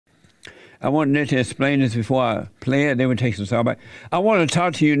I want Nick to explain this before I play it. Then we take some soundbite. I want to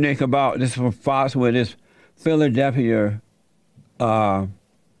talk to you, Nick, about this from Fox with this Philadelphia looting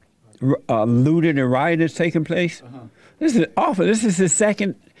and riot that's taking place. Uh-huh. This is awful. This is the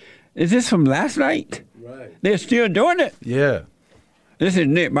second. Is this from last night? Right. They're still doing it? Yeah. This is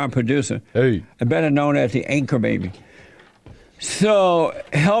Nick, my producer. Hey. Better known as the Anchor Baby. So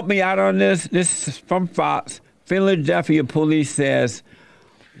help me out on this. This is from Fox. Philadelphia police says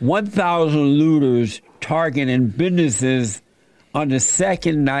 1,000 looters targeting businesses on the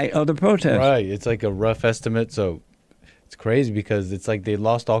second night of the protest. Right. It's like a rough estimate. So it's crazy because it's like they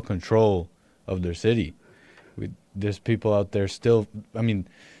lost all control of their city. There's people out there still. I mean,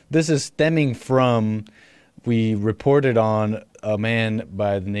 this is stemming from, we reported on a man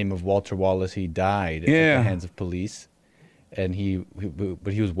by the name of Walter Wallace. He died at the hands of police. And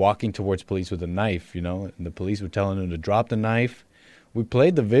but he was walking towards police with a knife, you know, and the police were telling him to drop the knife. We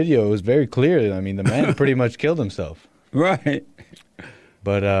played the video. It was very clear. I mean, the man pretty much killed himself. Right.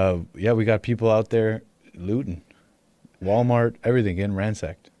 But, yeah, we got people out there looting. Walmart, everything getting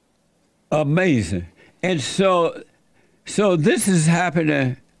ransacked. Amazing. And so this is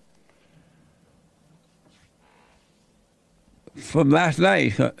happening from last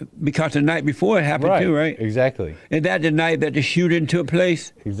night, because the night before it happened too, right? Exactly. Is that the night that the shooting took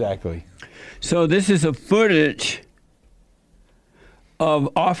place? Exactly. So this is a footage of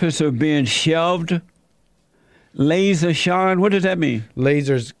officer being shelved, laser shot. What does that mean?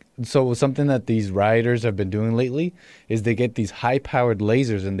 Lasers. So something that these rioters have been doing lately is they get these high-powered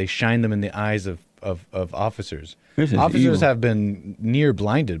lasers and they shine them in the eyes of officers. Officers have been near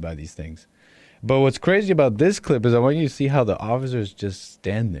blinded by these things. But what's crazy about this clip is I want you to see how the officers just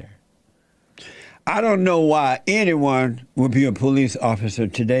stand there. I don't know why anyone would be a police officer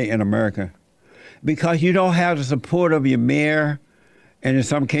today in America, because you don't have the support of your mayor and in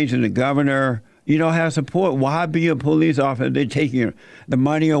some cases the governor. You don't have support. Why be a police officer? They're taking the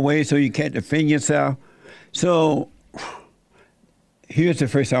money away so you can't defend yourself. So here's the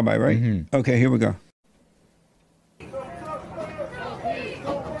first soundbite, right? Mm-hmm. Okay, here we go.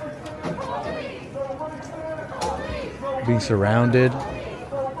 Being surrounded.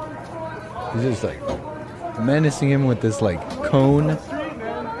 He's just like menacing him with this like cone,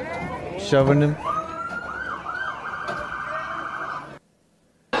 shoving him.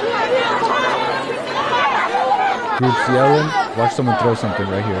 Groups yelling. Watch someone throw something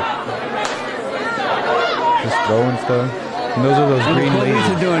right here. Just throwing stuff. And those are those green lasers. Police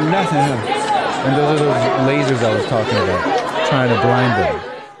are doing nothing, huh? And those are those lasers I was talking about, trying to blind them.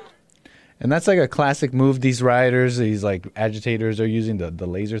 And that's like a classic move these rioters, these like agitators are using, the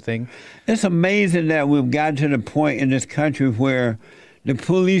laser thing. It's amazing that we've gotten to the point in this country where the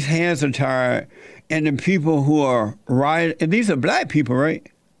police hands are tired and the people who are rioting, and these are black people, right?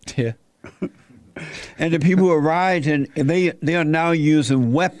 Yeah. And the people who are rioting, they are now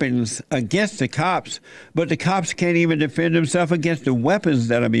using weapons against the cops, but the cops can't even defend themselves against the weapons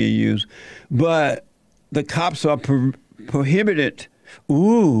that are being used. But the cops are prohibited.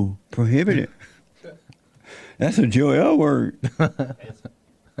 Ooh, prohibited. That's a Joel word.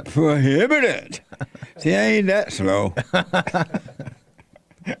 Prohibited. See, I ain't that slow.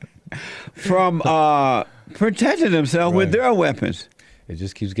 From protecting themselves with their weapons. It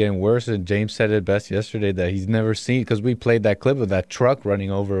just keeps getting worse. And James said it best yesterday that he's never seen, because we played that clip of that truck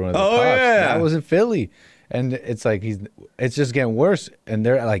running over one of the cops. Yeah. That was in Philly. And it's like it's just getting worse. And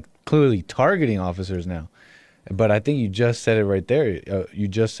they're like clearly targeting officers now. But I think you just said it right there. You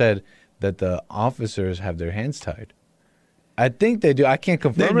just said that the officers have their hands tied. I think they do. I can't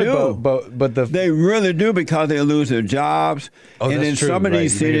confirm they it, do. but they really do, because they lose their jobs. Oh, and in true. some of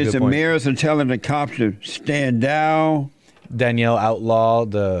these cities, the point. mayors are telling the cops to stand down. Danielle Outlaw,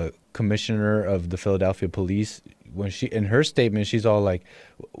 the commissioner of the Philadelphia police, when she in her statement, she's all like,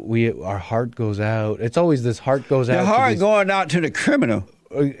 our heart goes out. It's always this heart goes out. The heart going out to the criminal.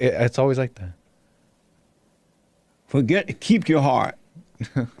 It's always like that. Keep your heart.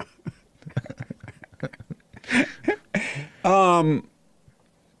 And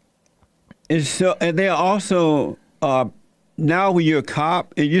they're also now when you're a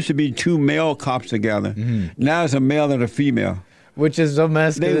cop, it used to be two male cops together. Mm-hmm. Now it's a male and a female. Which is a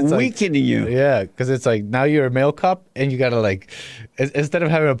mess. They're weakening you. Yeah, because it's like now you're a male cop and you gotta like, instead of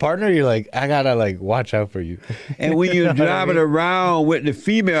having a partner, you're like, I gotta like watch out for you. And when you're driving around with the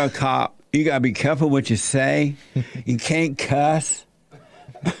female cop, you gotta be careful what you say. You can't cuss.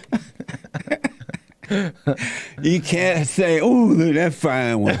 You can't say, "Oh, look, that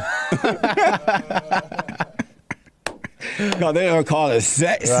fine one." Because they don't call it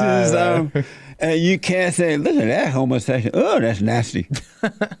sexism. Right. And you can't say, look at that homosexual. Oh, that's nasty.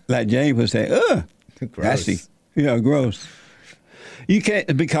 Like James would say, oh, nasty. Yeah, gross. You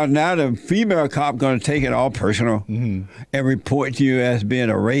can't, because now the female cop going to take it all personal and report you as being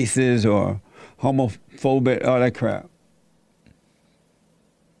a racist or homophobic, all that crap.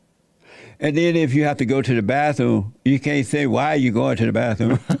 And then if you have to go to the bathroom, you can't say, why are you going to the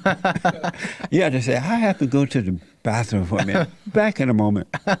bathroom? You have to say, I have to go to the bathroom for a minute. Back in a moment.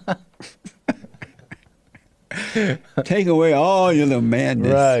 Take away all your little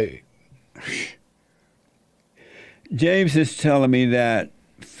madness. Right. James is telling me that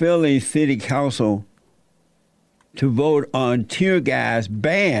Philly City Council to vote on tear gas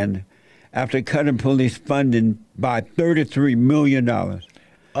ban after cutting police funding by $33 million.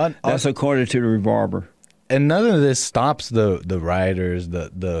 That's according to the Revolver. And none of this stops the rioters,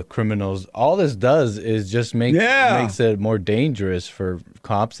 the criminals. All this does is just makes it more dangerous for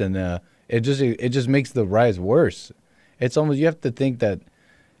cops, and it just makes the riots worse. It's almost, you have to think that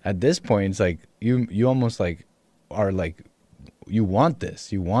at this point, it's like you almost like are like, you want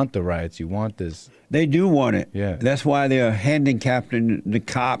this, you want the riots, you want this. They do want it. Yeah. That's why they're handicapping the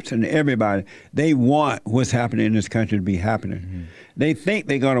cops and everybody. They want what's happening in this country to be happening. Mm-hmm. They think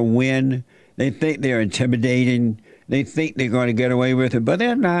they're going to win. They think they're intimidating. They think they're going to get away with it, but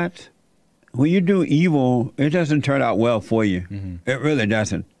they're not. When you do evil, it doesn't turn out well for you. Mm-hmm. It really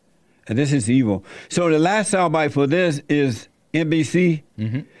doesn't. And this is evil. So the last soundbite for this is NBC.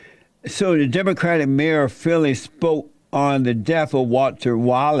 Mm-hmm. So the Democratic mayor of Philly spoke on the death of Walter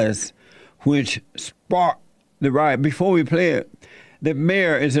Wallace, which sparked the riot. Before we play it, the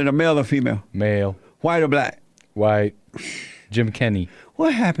mayor, is it a male or female? Male. White or black? White. Jim Kenney.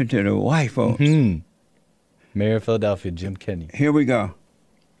 What happened to the white folks? Mm-hmm. Mayor of Philadelphia, Jim Kenney. Here we go.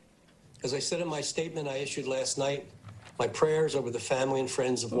 As I said in my statement I issued last night, my prayers are with the family and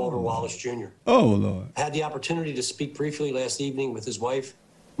friends of Walter Wallace Jr. Oh, Lord. I had the opportunity to speak briefly last evening with his wife,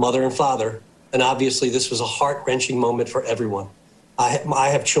 mother, and father, and obviously this was a heart-wrenching moment for everyone. I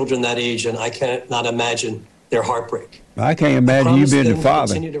have children that age, and I cannot imagine their heartbreak. I can't imagine you being the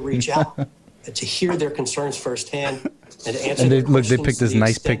father. Continue to reach out and to hear their concerns firsthand and to answer their look, questions. they picked this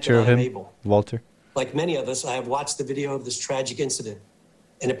nice picture of him, Walter. Like many of us, I have watched the video of this tragic incident,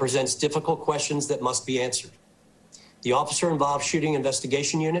 and it presents difficult questions that must be answered. The officer-involved shooting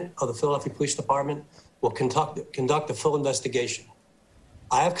investigation unit of the Philadelphia Police Department will conduct a full investigation.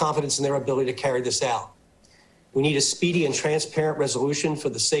 I have confidence in their ability to carry this out. We need a speedy and transparent resolution for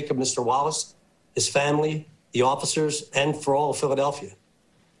the sake of Mr. Wallace, his family, the officers, and for all of Philadelphia.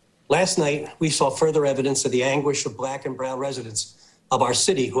 Last night, we saw further evidence of the anguish of Black and brown residents of our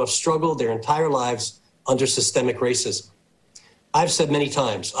city who have struggled their entire lives under systemic racism. I've said many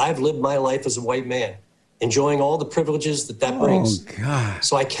times, I've lived my life as a white man, enjoying all the privileges that brings. Oh, God.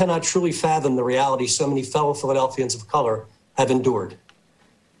 So I cannot truly fathom the reality so many fellow Philadelphians of color have endured,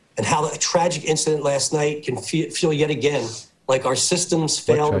 and how a tragic incident last night can feel yet again like our systems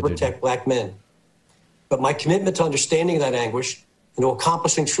fail to protect Black men. But my commitment to understanding that anguish and to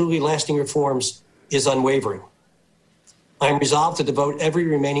accomplishing truly lasting reforms is unwavering. I am resolved to devote every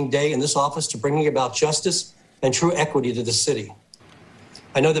remaining day in this office to bringing about justice and true equity to the city.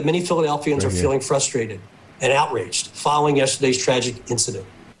 I know that many Philadelphians are feeling frustrated and outraged following yesterday's tragic incident.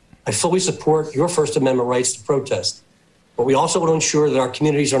 I fully support your First Amendment rights to protest, but we also want to ensure that our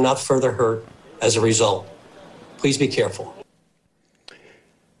communities are not further hurt as a result. Please be careful.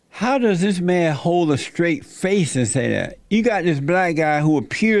 How does this man hold a straight face and say that? You got this black guy who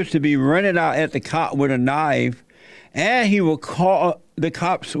appears to be running out at the cop with a knife, and the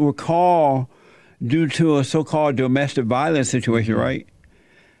cops were called due to a so-called domestic violence situation, right?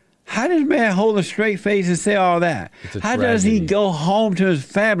 How does man hold a straight face and say all that? How does he go home to his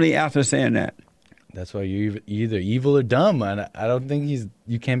family after saying that? That's why you're either evil or dumb, and I don't think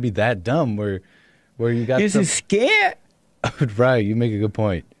you can't be that dumb where you got. Is he scared? Right, you make a good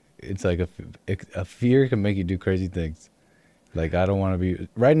point. It's like a fear can make you do crazy things. Like, I don't want to be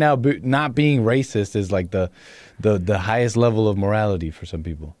right now. Not being racist is like the highest level of morality for some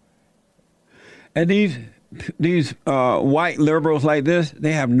people. And these white liberals like this,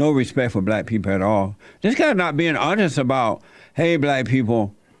 they have no respect for black people at all. This guy not being honest about, hey, black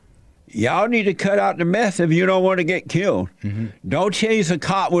people, y'all need to cut out the mess if you don't want to get killed. Mm-hmm. Don't chase a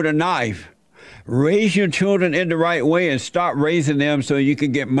cop with a knife. Raise your children in the right way and stop raising them so you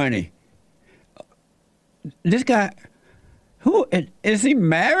can get money. This guy, who is he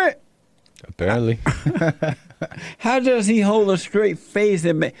married? Apparently. How does he hold a straight face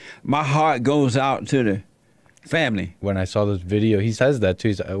and my heart goes out to the family? When I saw this video, he says that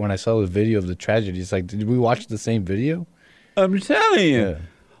too. When I saw the video of the tragedy, he's like, did we watch the same video? I'm telling you. Yeah.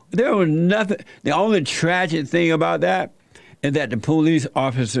 There was nothing. The only tragic thing about that is that the police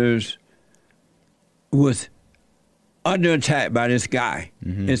officers was under attack by this guy.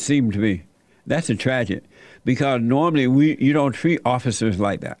 It seemed to be. That's a tragic, because normally you don't treat officers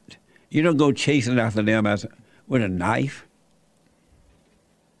like that. You don't go chasing after them with a knife.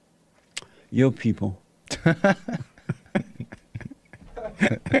 Your people.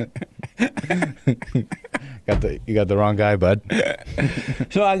 You got the wrong guy, bud.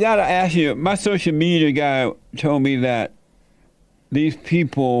 So I gotta ask you. My social media guy told me that these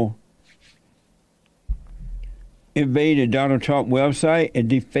people invaded Donald Trump website and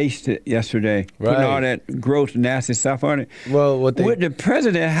defaced it yesterday, putting all that gross, nasty stuff on it. Well, with the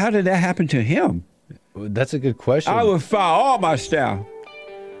president, how did that happen to him? That's a good question. I would fire all my staff.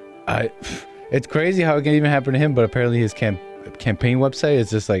 It's crazy how it can even happen to him, but apparently his campaign website is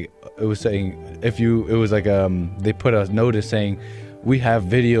just like, it was saying, they put a notice saying, we have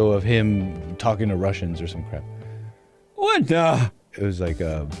video of him talking to Russians or some crap. What the? It was like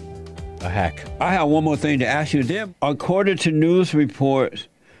a hack. I have one more thing to ask you. Then, according to news reports,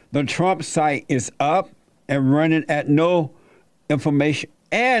 the Trump site is up and running at no information,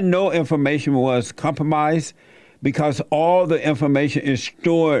 and no information was compromised because all the information is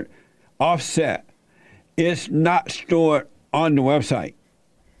stored offset. It's not stored on the website,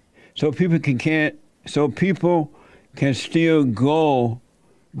 so people can still go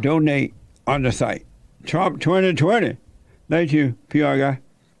donate on the site. Trump 2020. Thank you, PR guy.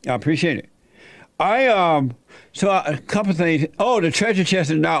 I appreciate it. So a couple things. Oh, the treasure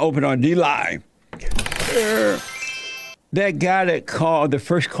chest is now open on D-Live. That guy that called, the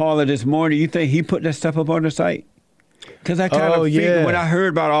first caller this morning, you think he put that stuff up on the site? Because I kind of figured when I heard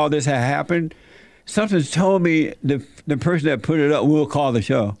about all this had happened, something told me the person that put it up will call the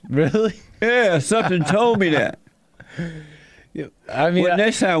show. Really? Yeah, something told me that. I mean,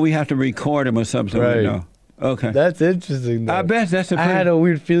 next time we have to record him or something. Right. You know. Okay. That's interesting, though. I bet that's I had a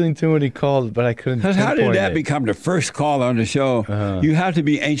weird feeling too when he called, but I couldn't. Because how did that become the first call on the show? You have to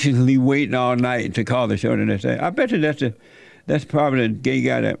be anxiously waiting all night to call the show the next day. I bet you that's probably the gay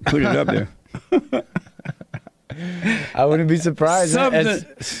guy that put it up there. I wouldn't be surprised.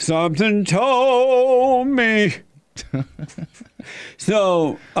 Something told me.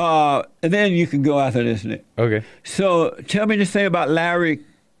 So, and then you can go after this, Nick. Okay. So, tell me this thing about Larry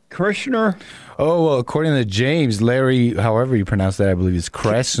Krishner. Oh, well, according to James, Larry, however you pronounce that, I believe is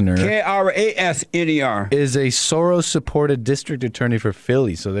Krasner. Krasner. Is a Soros-supported district attorney for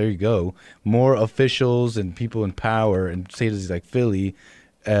Philly. So there you go. More officials and people in power in cities like Philly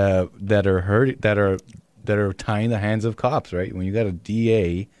that are tying the hands of cops, right? When you got a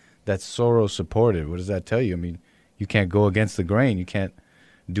DA that's Soros-supported, what does that tell you? I mean, you can't go against the grain. You can't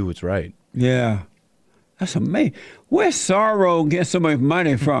do what's right. Yeah. That's amazing. Where's Soros get so much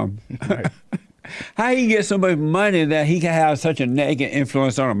money from? How he get so much money that he can have such a negative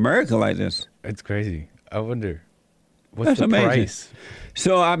influence on America like this? It's crazy. I wonder, what's the price?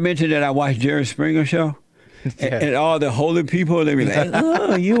 So I mentioned that I watched Jerry Springer show, and all the holy people, they be like,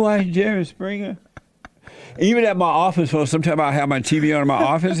 "Oh, you watch Jerry Springer?" Even at my office, sometimes I have my TV on in my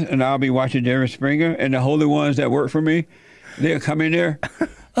office, and I'll be watching Jerry Springer, and the holy ones that work for me, they'll come in there.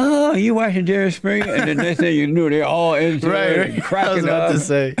 Oh, you watching Jerry Springer? And the next thing you knew, they're all into it, cracking up. I was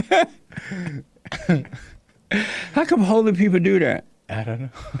about to say. How come holy people do that? I don't know.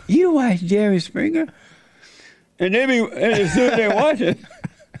 You watch Jerry Springer? And as soon as they watch it,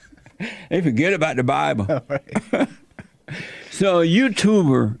 they forget about the Bible. Right. So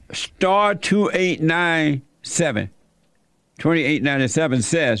YouTuber Star2897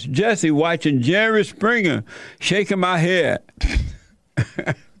 says, Jesse watching Jerry Springer, shaking my head.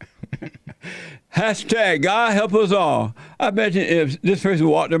 Hashtag God help us all. I bet you if this person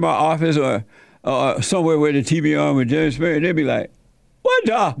walked in my office or somewhere with the TV on with Jerry Springer, they'd be like, what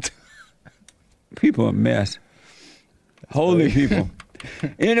the? People are a mess. Holy people.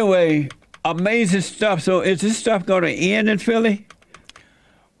 Anyway, amazing stuff. So is this stuff going to end in Philly?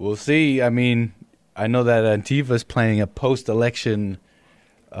 We'll see. I mean, I know that Antifa's planning a post-election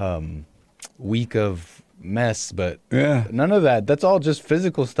week of mess, but none of that. That's all just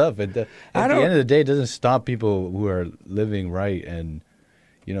physical stuff. At the end of the day, it doesn't stop people who are living right. And,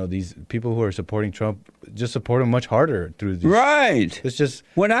 you know, these people who are supporting Trump just support him much harder through these. Right. It's just.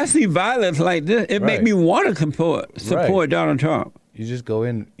 When I see violence like this, it makes me want to support Donald Trump. You just go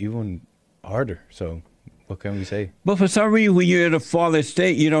in even harder. So what can we say? But for some reason, when you're in a fallen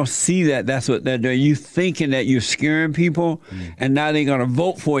state, you don't see that. That's what they're doing. You thinking that you're scaring people, and now they're going to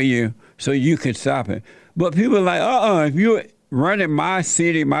vote for you so you can stop it. But people are like, running my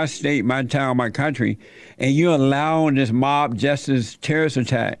city, my state, my town, my country, and you're allowing this mob justice terrorist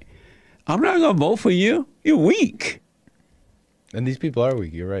attack, I'm not going to vote for you. You're weak. And these people are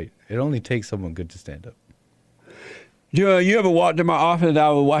weak. You're right. It only takes someone good to stand up. You ever walked in my office? I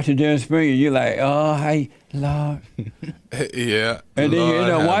was watching Jerry Springer. You're like, oh, hey, Lord. Yeah. And then you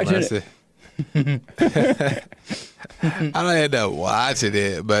end up watching it. I don't end up watching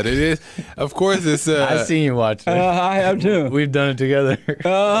it, but it is, of course, it's. I've seen you watch it. I have too. We've done it together.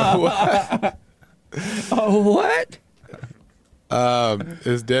 What?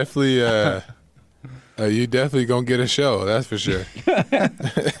 It's definitely. You definitely gonna get a show. That's for sure.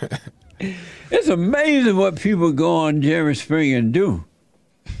 It's amazing what people go on Jerry Springer and do.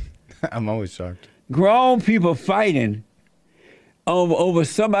 I'm always shocked. Grown people fighting over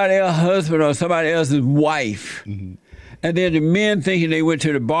somebody else's husband or somebody else's wife. Mm-hmm. And then the men thinking they went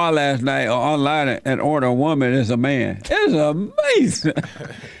to the bar last night or online and ordered a woman as a man. It's amazing.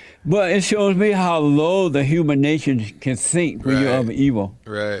 But it shows me how low the human nature can sink when you're of evil.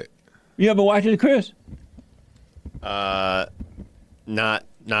 Right. You ever watch it, Chris? Not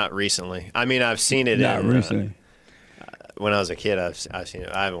recently. I mean, I've seen it. Not recently. When I was a kid, I've seen it.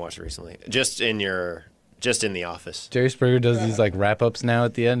 I haven't watched it recently. Just in The Office. Jerry Springer does these like wrap ups now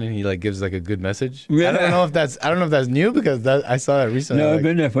at the end, and he like gives like a good message. Yeah. I don't know if that's new because I saw that recently. No, it's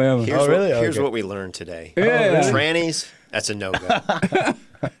been there forever. Here's what we learned today. Yeah. Trannies, that's a no-go.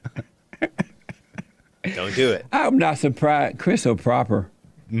 Don't do it. I'm not surprised. Chris so proper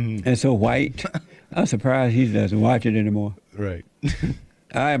and so white. I'm surprised he doesn't watch it anymore. Right.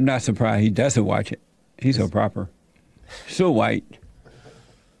 I am not surprised he doesn't watch it. He's so proper. So white.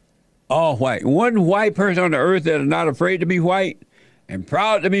 All white. One white person on the earth that is not afraid to be white and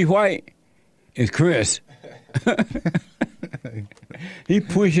proud to be white is Chris. He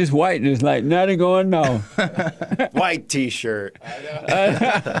pushes whiteness like nothing going on. White T-shirt.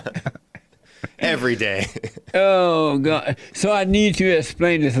 Every day. Oh, God. So I need you to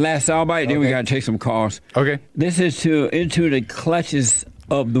explain this last soundbite, then we got to take some calls. Okay. This is Into the Clutches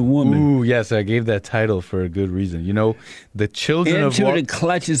of the Woman. Ooh, yes, I gave that title for a good reason. You know, the children Into the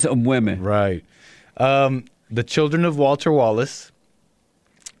Clutches of Women. Right. The children of Walter Wallace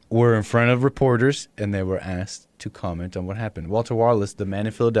were in front of reporters, and they were asked to comment on what happened. Walter Wallace, the man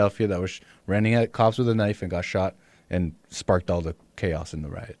in Philadelphia that was running at cops with a knife and got shot and sparked all the chaos in the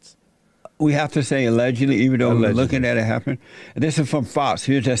riots. We have to say allegedly, even though Allegedly. we're looking at it happen. This is from Fox.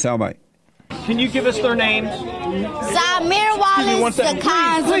 Here's that soundbite. Can you give us their names? Zamir Wallace, the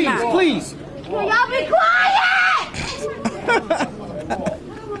Please. Y'all be quiet!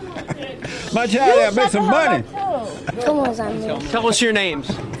 My child gotta make some money. Come on, Zamir. Tell us your names.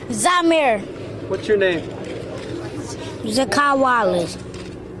 Zamir, What's your name? Zakar Wallace.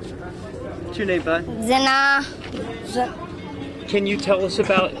 What's your name, bud? Zana. Can you tell us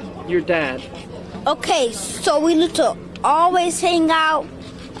about your dad? Okay, so we need to always hang out.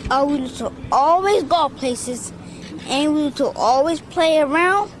 We need to always go places. And we need to always play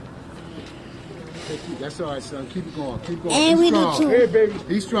around. That's all right, son. Keep it going. Keep going. And we He's need strong. to. Hey, baby.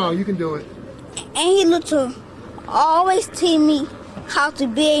 He's strong. You can do it. And he need to always teach me how to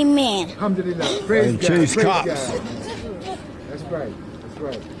be a man. Alhamdulillah. Praise And God. chase Praise cops. God. That's right. That's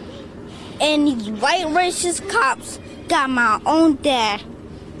right. And these white racist cops got my own dad.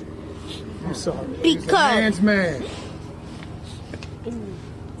 You saw it. He's a Because man's man.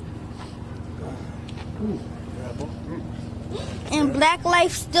 and black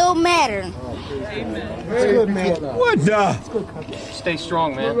life still matter. Very good, man. What the? Stay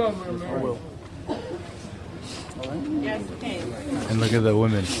strong, man. And look at the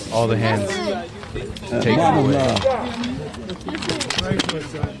women, all the hands taken away.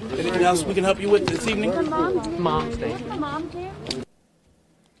 Anything else we can help you with this evening? Mom, stay.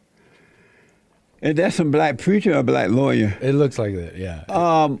 Is that some black preacher or a black lawyer? It looks like that,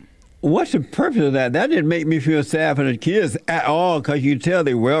 yeah. What's the purpose of that? That didn't make me feel sad for the kids at all because you can tell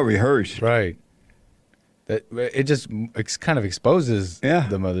they well rehearsed. Right. That it just kind of exposes Yeah.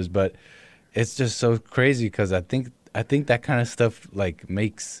 the mothers, but it's just so crazy because I think that kind of stuff like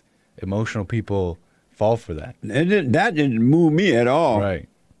makes emotional people fall for that. That didn't move me at all. Right.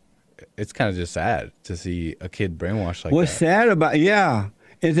 It's kind of just sad to see a kid brainwashed like What's that. sad about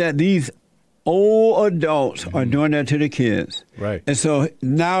is that these old adults are doing that to the kids. Right. And so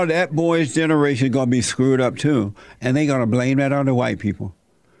now that boy's generation is going to be screwed up too, and they're going to blame that on the white people.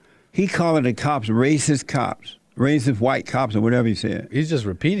 He calling the cops racist white cops or whatever he said. He's just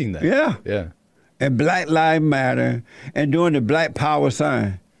repeating that. Yeah. Yeah. And Black Lives Matter and doing the Black Power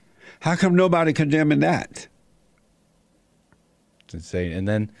sign. How come nobody condemning that? It's insane. And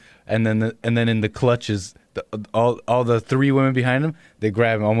then in the clutches, all the 3 women behind him, they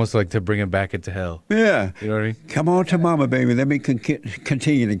grab him almost like to bring him back into hell. Yeah. You know what I mean? Come on to mama, baby. Let me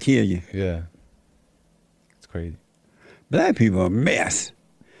continue to kill you. Yeah. It's crazy. Black people are a mess.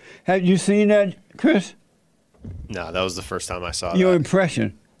 Have you seen that, Chris? No, that was the first time I saw Your that.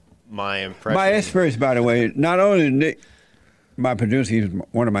 impression. My impression. My experts, by the way, not only Nick, my producer, he's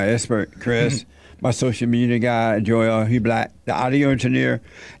one of my experts, Chris, my social media guy, Joel, he black, the audio engineer,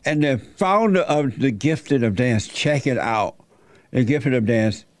 and the founder of The Gifted of Dance. Check it out,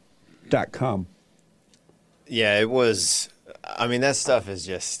 thegiftedofdance.com. Yeah, it was. I mean, that stuff is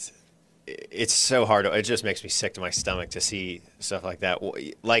just. It's so hard. It just makes me sick to my stomach to see stuff like that.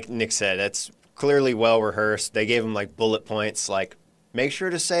 Like Nick said, that's clearly well rehearsed. They gave him like bullet points, like make sure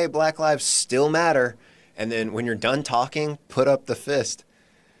to say Black Lives still matter, and then when you're done talking, put up the fist.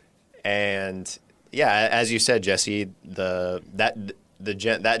 And yeah, as you said, Jesse,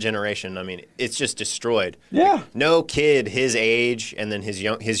 that generation, I mean, it's just destroyed. Yeah. Like, no kid his age and then his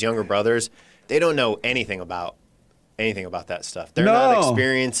younger brothers, they don't know anything about that stuff. They're not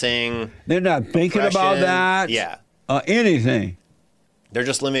experiencing. They're not thinking about that. Yeah. Or anything. They're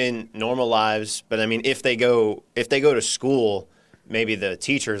just living normal lives. But I mean, if they go to school, maybe the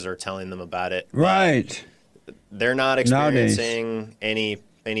teachers are telling them about it. Right. They're not experiencing any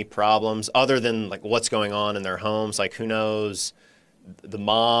problems other than like what's going on in their homes. Like who knows, the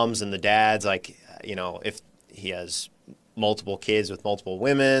moms and the dads, like, you know, if he has multiple kids with multiple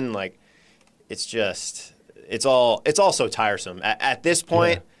women, like it's all so tiresome. At this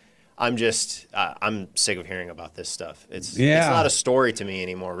point, I'm sick of hearing about this stuff. It's not a story to me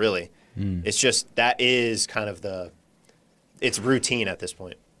anymore, really. It's just that is kind of it's routine at this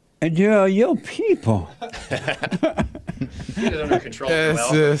point. And your people. Get it under control.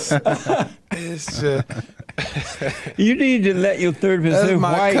 It's just you need to let your 30%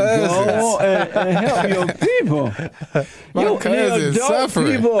 white go and help your people. My cousin's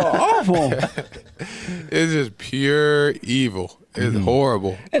suffering. People are awful. It's just pure evil. It's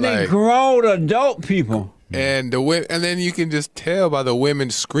horrible. And they grown adult people. And then you can just tell by the women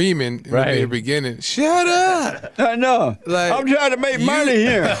screaming in the very beginning, "Shut up!" I know. Like, I'm trying to make money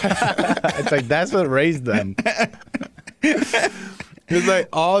here. It's like that's what raised them. It's like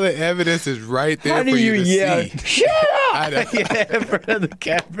all the evidence is right there How do for you you to yell? see. Shut up! Yeah, in front of the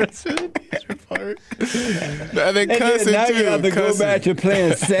cameras. And then And cussing now too. you have to go back to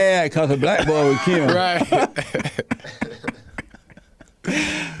playing sad because a black boy was killed. Right.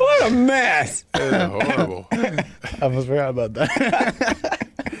 What a mess. It's horrible. I almost forgot about that.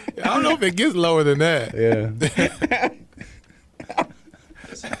 I don't know if it gets lower than that. Yeah.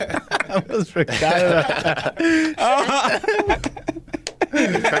 I almost forgot about that.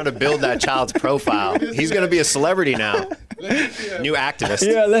 You're trying to build that child's profile. He's going to be a celebrity now. New activist.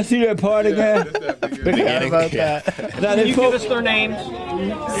 Yeah, let's see that part again. Forgot about that. Now, Can you give us their names?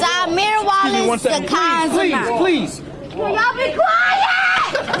 Zamir Wallace, the Kanzana. Please. Will y'all be quiet?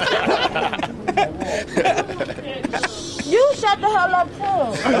 You shut the hell up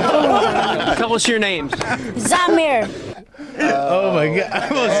too. Tell us your names. Zamir. Oh my God! I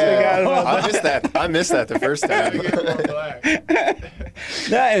almost forgot about that. I missed that the first time.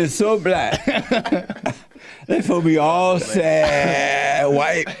 That is so black. They supposed to be all sad,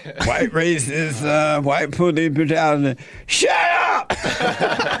 white racist, white police brutality. Shut up!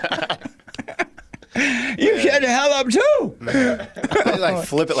 You shut the hell up too. They like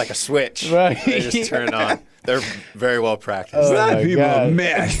flip it like a switch. Right. They just turn it on. They're very well practiced. Black my people are a God.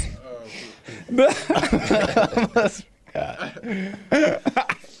 mess.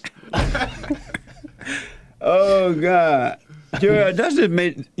 Oh God. Joel, does it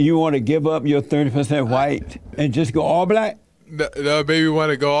make you want to give up your 30% white and just go all black? No, baby want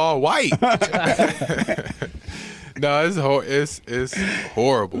to go all white. No, it's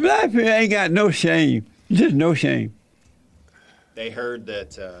horrible. Black people ain't got no shame. Just no shame. They heard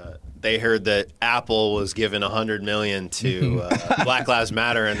that Apple was giving $100 million to Black Lives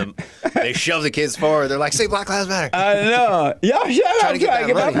Matter, and they shoved the kids forward. They're like, "Say Black Lives Matter." I know. Y'all shut up. Try to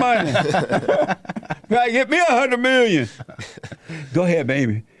get my money. Try to get me $100 million. Go ahead,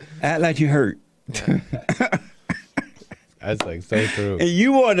 baby. Act like you hurt. That's like so true. And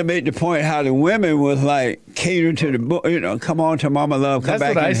you wanted to make the point how the women was like catering to the come on to mama love, come That's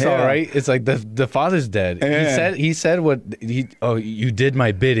back what I in saw, hell. right? It's like the father's dead. Yeah. He said you did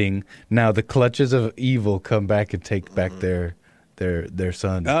my bidding. Now the clutches of evil come back and take back their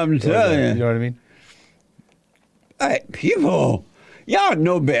son. I'm telling you. You know what I mean? Hey, people, y'all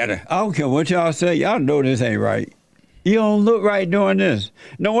know better. I don't care what y'all say. Y'all know this ain't right. You don't look right doing this.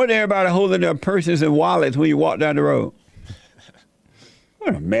 No wonder everybody holding their purses and wallets when you walk down the road.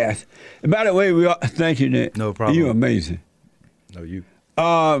 What a mess. And by the way, thank you, Nick. No problem. You're amazing. No, you.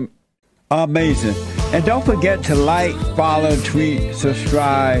 Amazing. And don't forget to like, follow, tweet,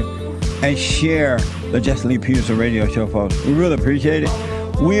 subscribe, and share the Just Lee Peterson radio show, folks. We really appreciate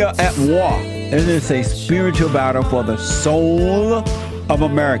it. We are at war. It is a spiritual battle for the soul of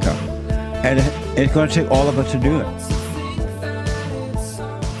America. And it's going to take all of us to do it.